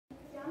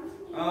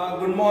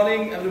Good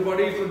morning,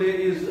 everybody. Today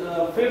is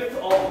 5th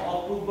of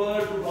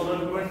October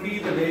 2020.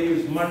 The day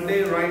is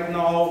Monday. Right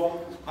now,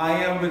 I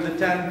am with the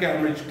 10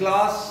 Cambridge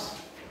class.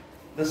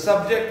 The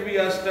subject we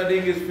are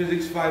studying is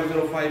Physics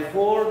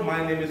 5054.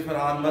 My name is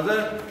Ferhan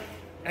Mazher.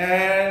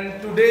 And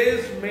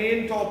today's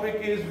main topic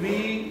is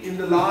in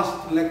the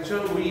last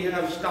lecture, we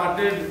have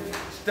started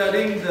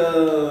studying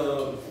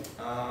the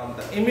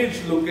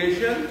image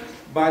location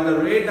by the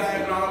ray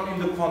diagram in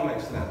the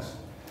convex lens.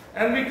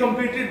 And we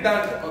completed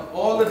that,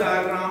 all the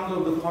diagrams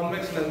of the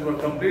convex lens were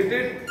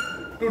completed.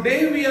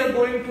 Today we are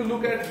going to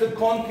look at the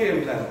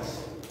concave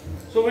lens.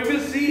 So we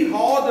will see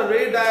how the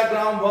ray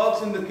diagram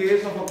works in the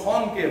case of a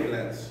concave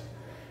lens.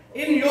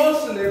 In your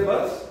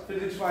syllabus,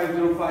 Physics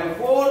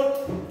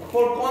 5054,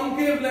 for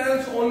concave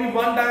lens only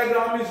one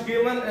diagram is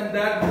given, and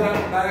that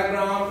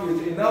diagram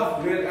is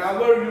enough.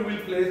 Wherever you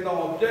will place the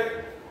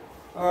object,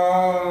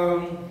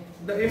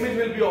 the image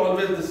will be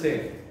always the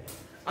same.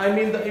 I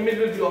mean, the image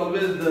will be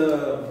always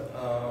the,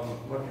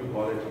 what you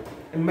call it,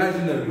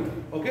 imaginary.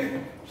 Okay?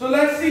 So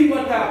let's see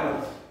what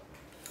happens.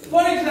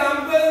 For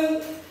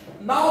example,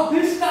 now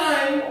this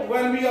time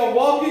when we are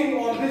working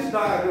on this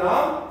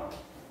diagram,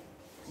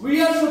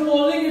 we are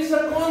supposing it's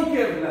a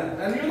concave lens.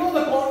 And you know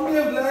the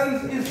concave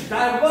lens is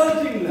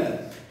diverging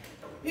lens.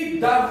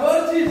 It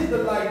diverges the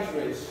light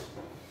rays.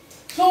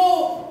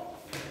 So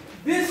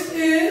this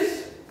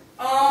is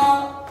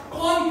a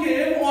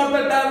concave or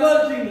the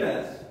diverging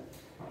lens.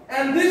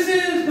 And this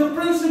is the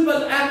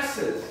principal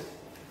axis.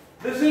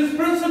 This is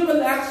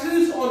principal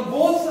axis. On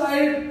both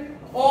sides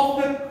of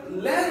the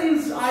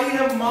lens I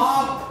have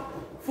marked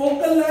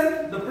focal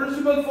length, the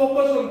principal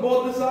focus on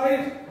both the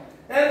sides.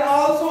 And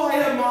also I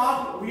have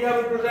marked, we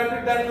have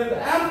represented that with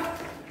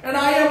F. And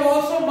I have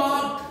also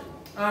marked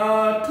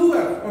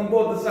 2F on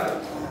both the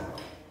sides.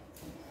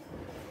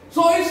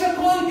 So it's a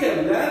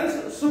concave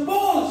lens.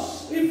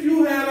 Suppose if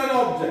you have an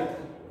object.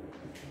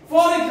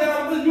 For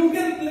example, you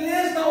can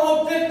place the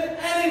object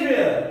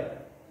anywhere,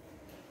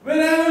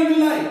 wherever you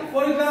like.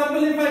 For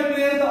example, if I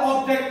place the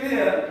object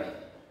here,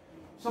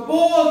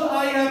 suppose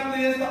I have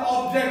placed the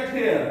object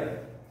here.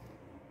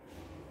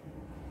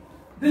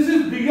 This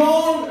is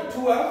beyond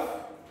 2F,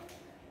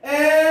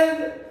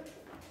 and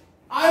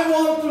I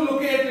want to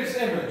locate its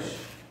image.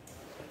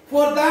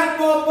 For that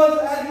purpose,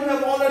 as you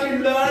have already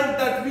learned,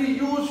 that we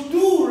use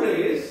two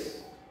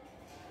rays,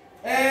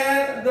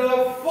 and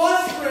the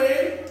first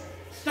ray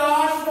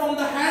starts from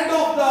the head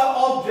of the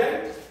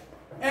object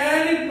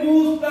and it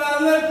moves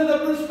parallel to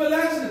the principal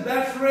axis.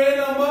 That's ray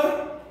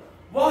number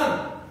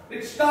 1.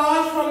 It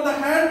starts from the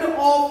head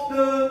of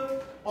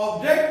the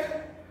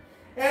object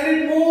and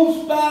it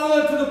moves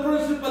parallel to the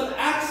principal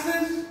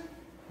axis,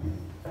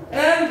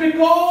 and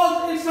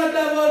because it's a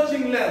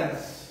diverging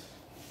lens,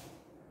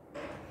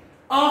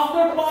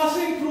 after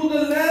passing through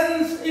the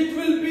lens it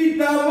will be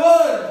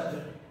diverged.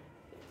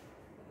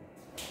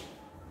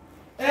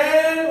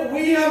 And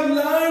we have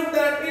learned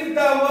that it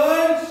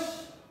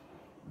diverges,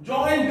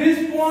 join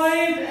this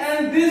point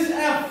and this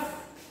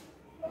F.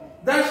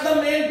 That's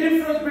the main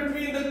difference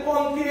between the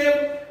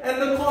concave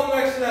and the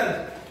convex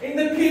lens. In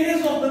the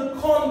case of the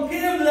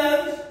concave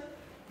lens,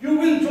 you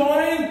will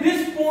join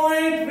this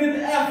point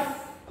with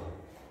F.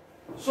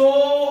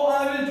 So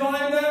I will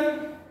join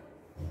them,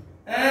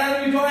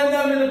 and we join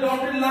them in a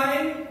dotted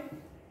line.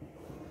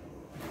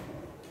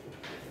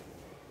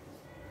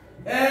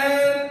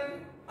 And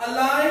a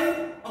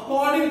line,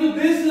 according to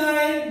this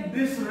line,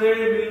 this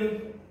ray will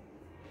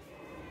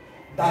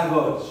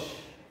diverge.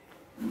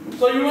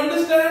 So you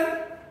understand?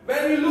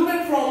 When you look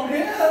at from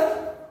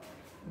here,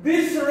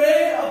 this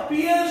ray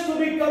appears to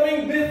be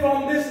coming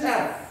from this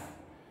F.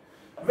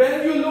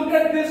 When you look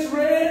at this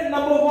ray,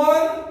 number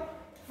 1,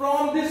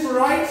 from this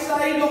right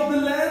side of the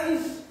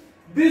lens,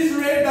 this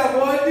ray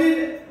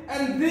diverted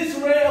and this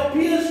ray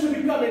appears to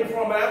be coming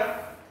from F.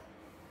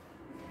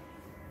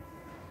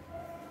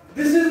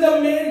 This is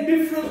the main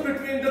difference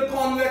between the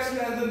convex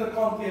lens and the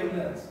concave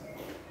lens.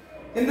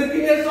 In the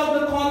case of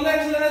the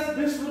convex lens,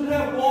 this would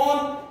have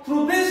gone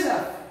through this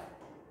F.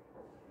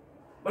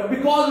 But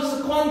because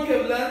it's a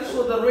concave lens,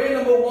 so the ray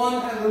number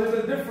 1 has a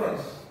little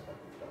difference.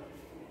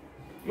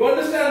 You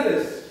understand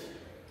this?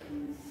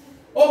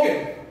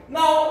 Okay.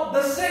 Now,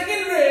 the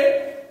second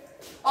ray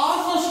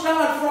also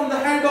starts from the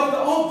head of the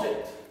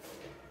object.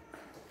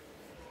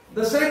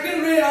 The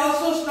second ray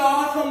also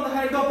starts from the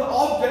head of the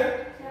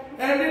object.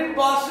 And it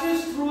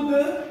passes through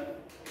the,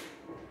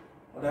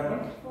 what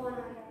happened?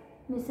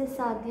 Mrs.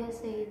 Sadia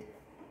said.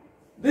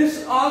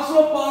 This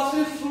also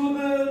passes through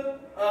the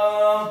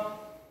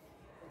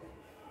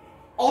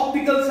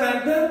optical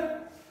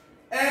center,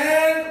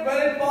 and when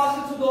it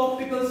passes through the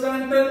optical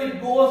center,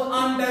 it goes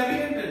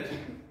undeviated.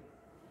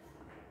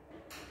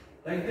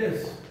 Like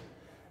this.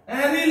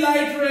 Any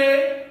light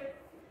ray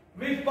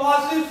which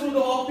passes through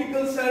the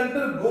optical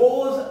center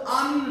goes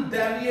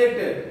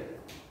undeviated.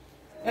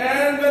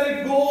 And when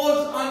it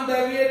goes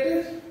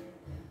undeviated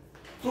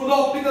through the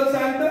optical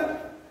center,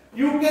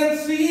 you can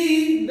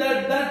see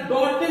that that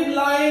dotted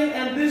line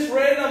and this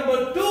ray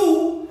number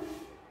 2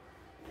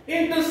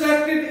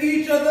 intersected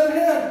each other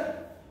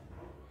here.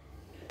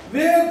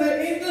 where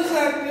they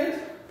intersected,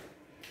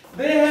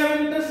 they have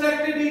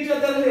intersected each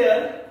other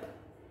here.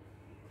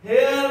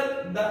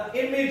 Here the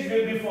image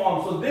will be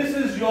formed. So this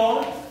is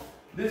yours,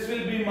 this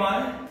will be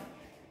my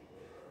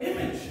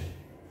image.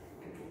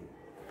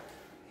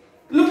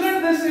 Look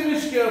at this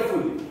image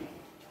carefully.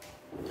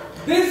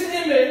 This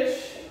image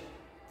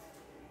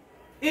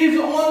is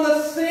on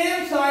the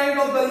same side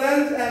of the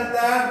lens as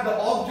that the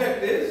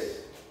object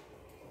is.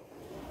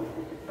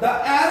 The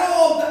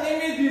arrow of the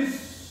image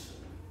is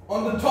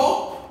on the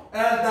top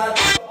as that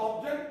of the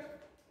object.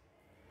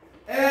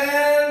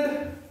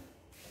 And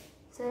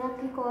Sir,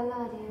 आपकी call आ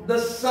रही है. the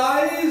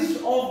size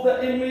of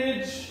the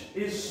image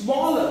is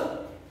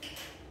smaller.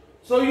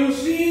 So you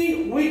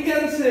see, we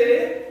can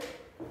say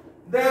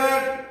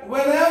that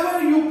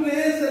whenever you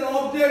place an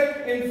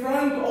object in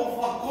front of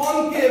a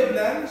concave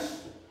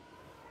lens,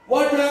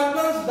 what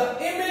happens? The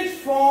image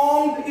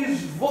formed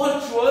is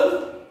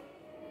virtual.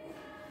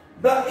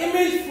 The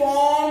image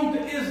formed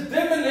is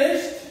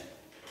diminished.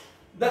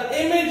 The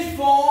image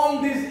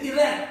formed is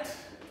erect.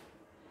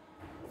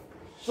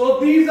 So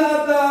these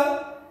are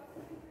the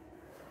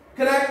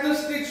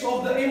characteristics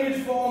of the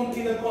image formed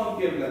in a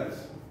concave lens.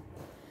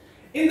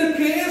 In the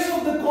case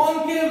of the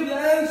concave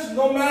lens,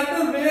 no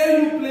matter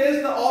where you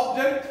place the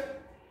object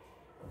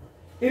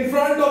in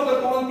front of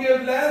the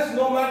concave lens,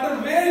 no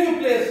matter where you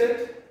place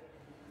it,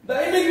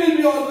 the image will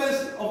be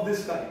always of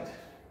this kind.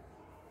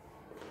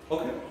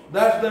 Okay?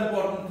 That's the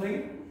important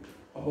thing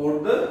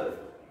about the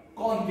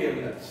concave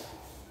lens.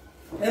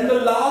 And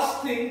the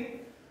last thing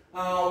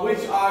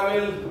which I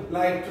will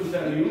like to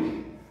tell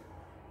you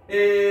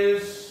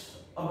is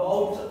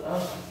about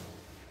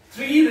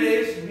 3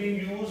 rays being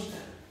used.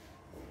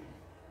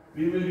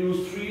 We will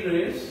use 3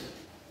 rays.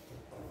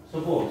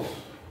 Suppose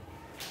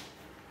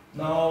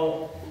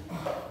now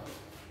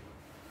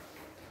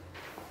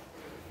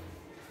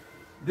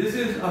this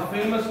is a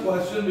famous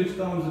question which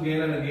comes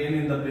again and again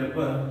in the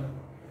paper.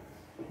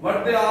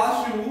 What they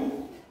ask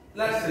you,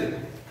 let's say,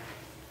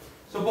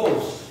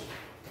 suppose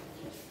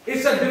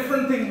it's a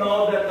different thing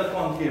now than the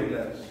concave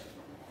lens.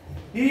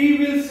 He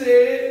will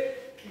say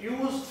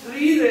use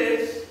 3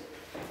 rays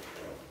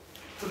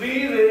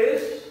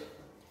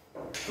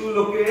to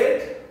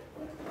locate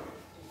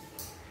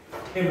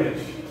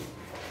image.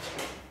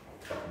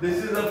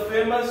 This is a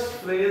famous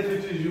phrase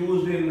which is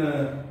used in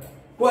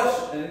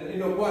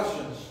your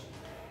questions.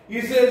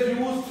 He says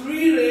use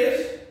 3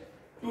 rays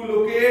to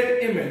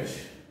locate image.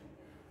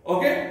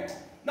 Okay?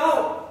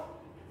 Now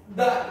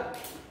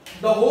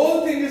the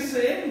whole thing is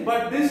same,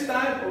 but this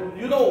time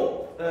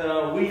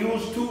we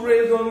use 2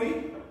 rays only.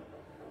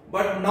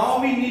 But now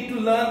we need to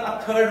learn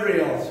a 3rd ray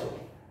also.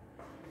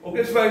 Okay,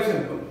 it's very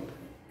simple.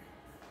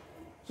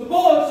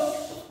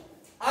 Suppose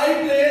I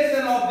place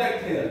an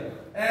object here,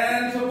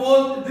 and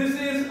suppose this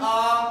is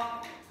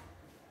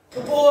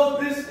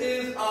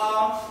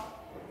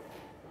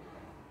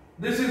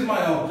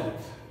my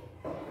object.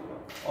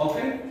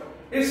 Okay,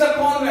 it's a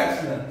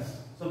convex lens.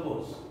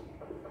 Suppose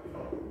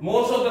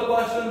most of the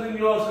questions in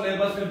your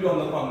syllabus will be on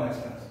the convex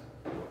lens.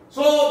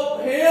 So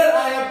here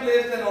I have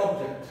placed an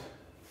object,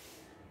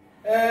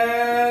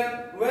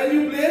 and when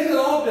you place an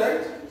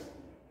object,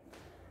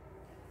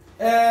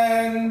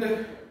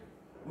 and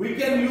we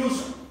can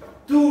use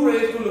 2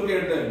 rays to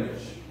locate the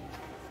image.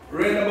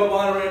 Ray number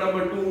 1, ray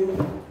number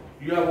 2,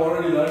 you have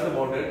already learned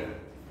about it.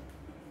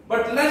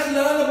 But let's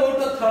learn about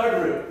the 3rd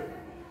ray.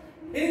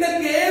 In the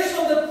case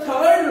of the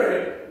 3rd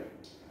ray,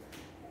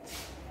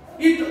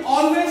 it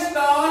always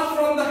starts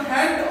from the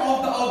head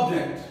of the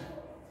object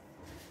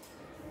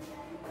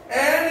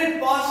and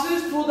it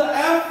passes through the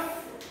F,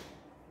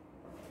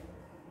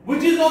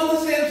 which is on the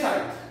same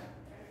side.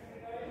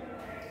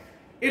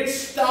 It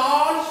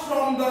starts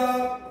from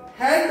the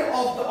head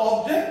of the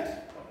object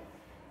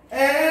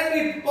and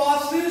it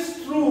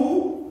passes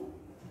through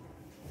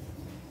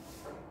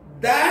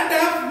that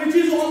F which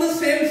is on the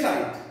same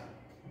side.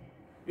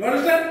 You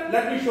understand?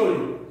 Let me show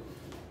you.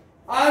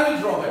 I will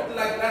draw it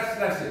like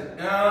that's it.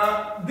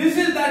 This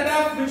is that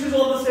F which is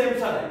on the same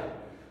side.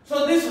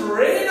 So this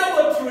ray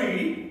number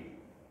 3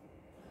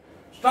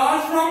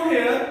 starts from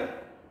here,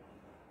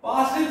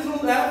 passes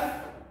through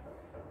F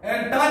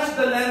and touch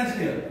the lens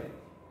here.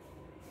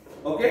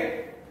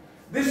 Okay?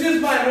 This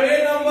is my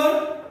ray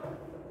number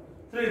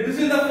 3. This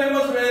is the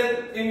famous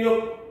ray in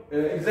your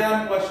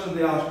exam question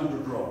they asked you to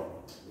draw.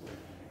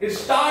 It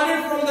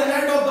started from the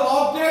head of the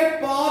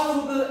object, passed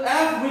through the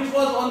F which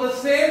was on the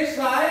same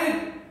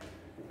side,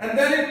 and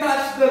then it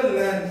touched the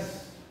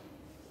lens.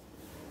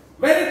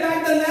 When it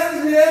touched the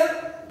lens here,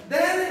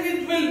 then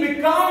it will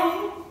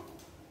become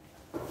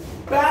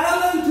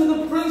parallel to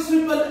the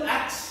principal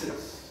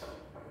axis.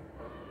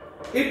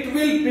 It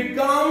will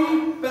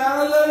become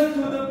parallel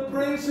to the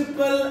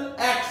principal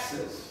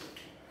axis.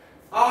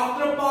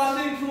 After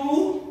passing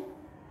through,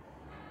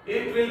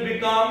 it will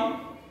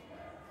become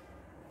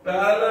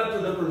parallel to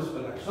the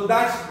principal axis. So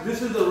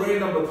this is the ray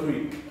number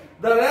 3.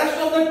 The rest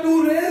of the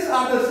 2 rays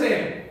are the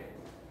same.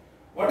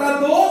 What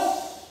are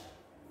those?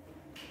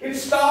 It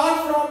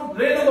starts from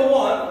ray number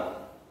 1.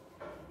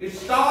 It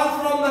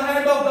starts from the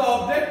head of the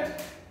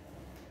object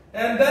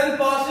and then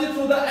pass it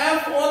through the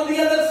F on the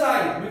other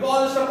side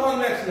because it's a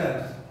convex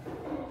lens.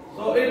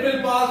 So it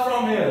will pass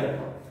from here.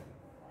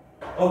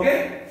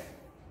 Okay?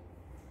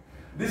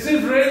 This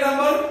is ray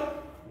number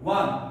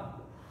 1.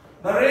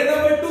 The ray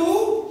number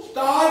 2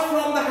 starts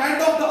from the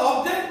head of the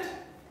object,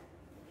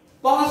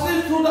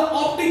 passes through the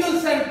optical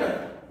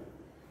center,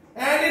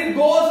 and it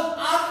goes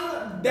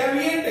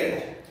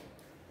undeviated.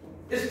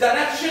 Its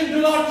direction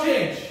do not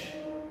change.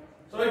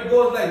 So it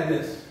goes like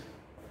this.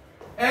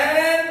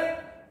 And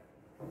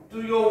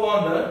to your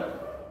wonder,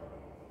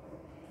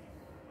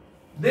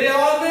 they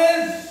will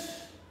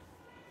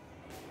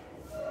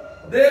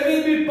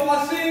be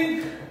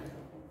passing.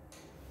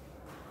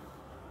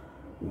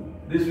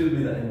 This will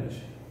be the image.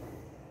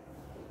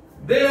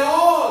 They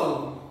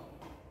all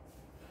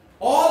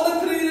the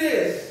 3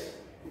 rays,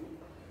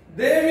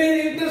 they will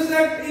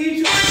intersect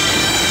each other.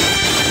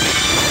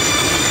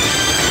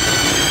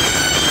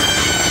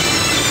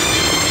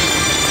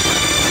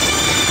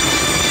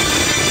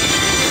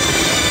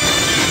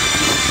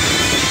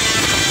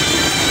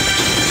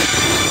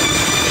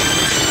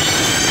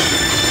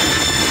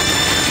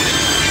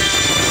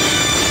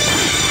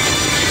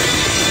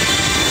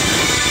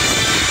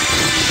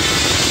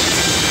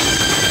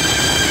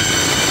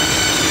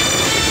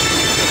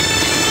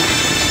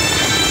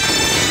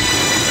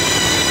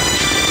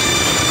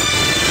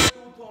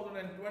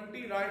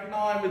 Right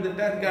now I'm with the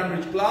 10th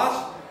Cambridge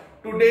class.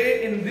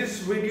 Today in this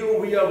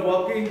video we are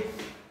working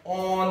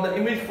on the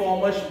image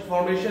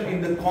formation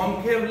in the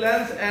concave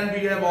lens, and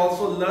we have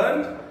also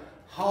learned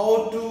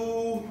how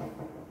to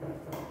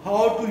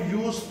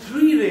use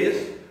 3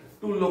 rays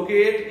to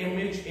locate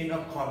image in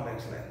a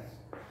convex lens.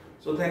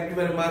 So thank you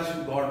very much.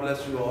 God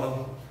bless you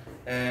all,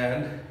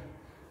 and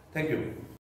thank you.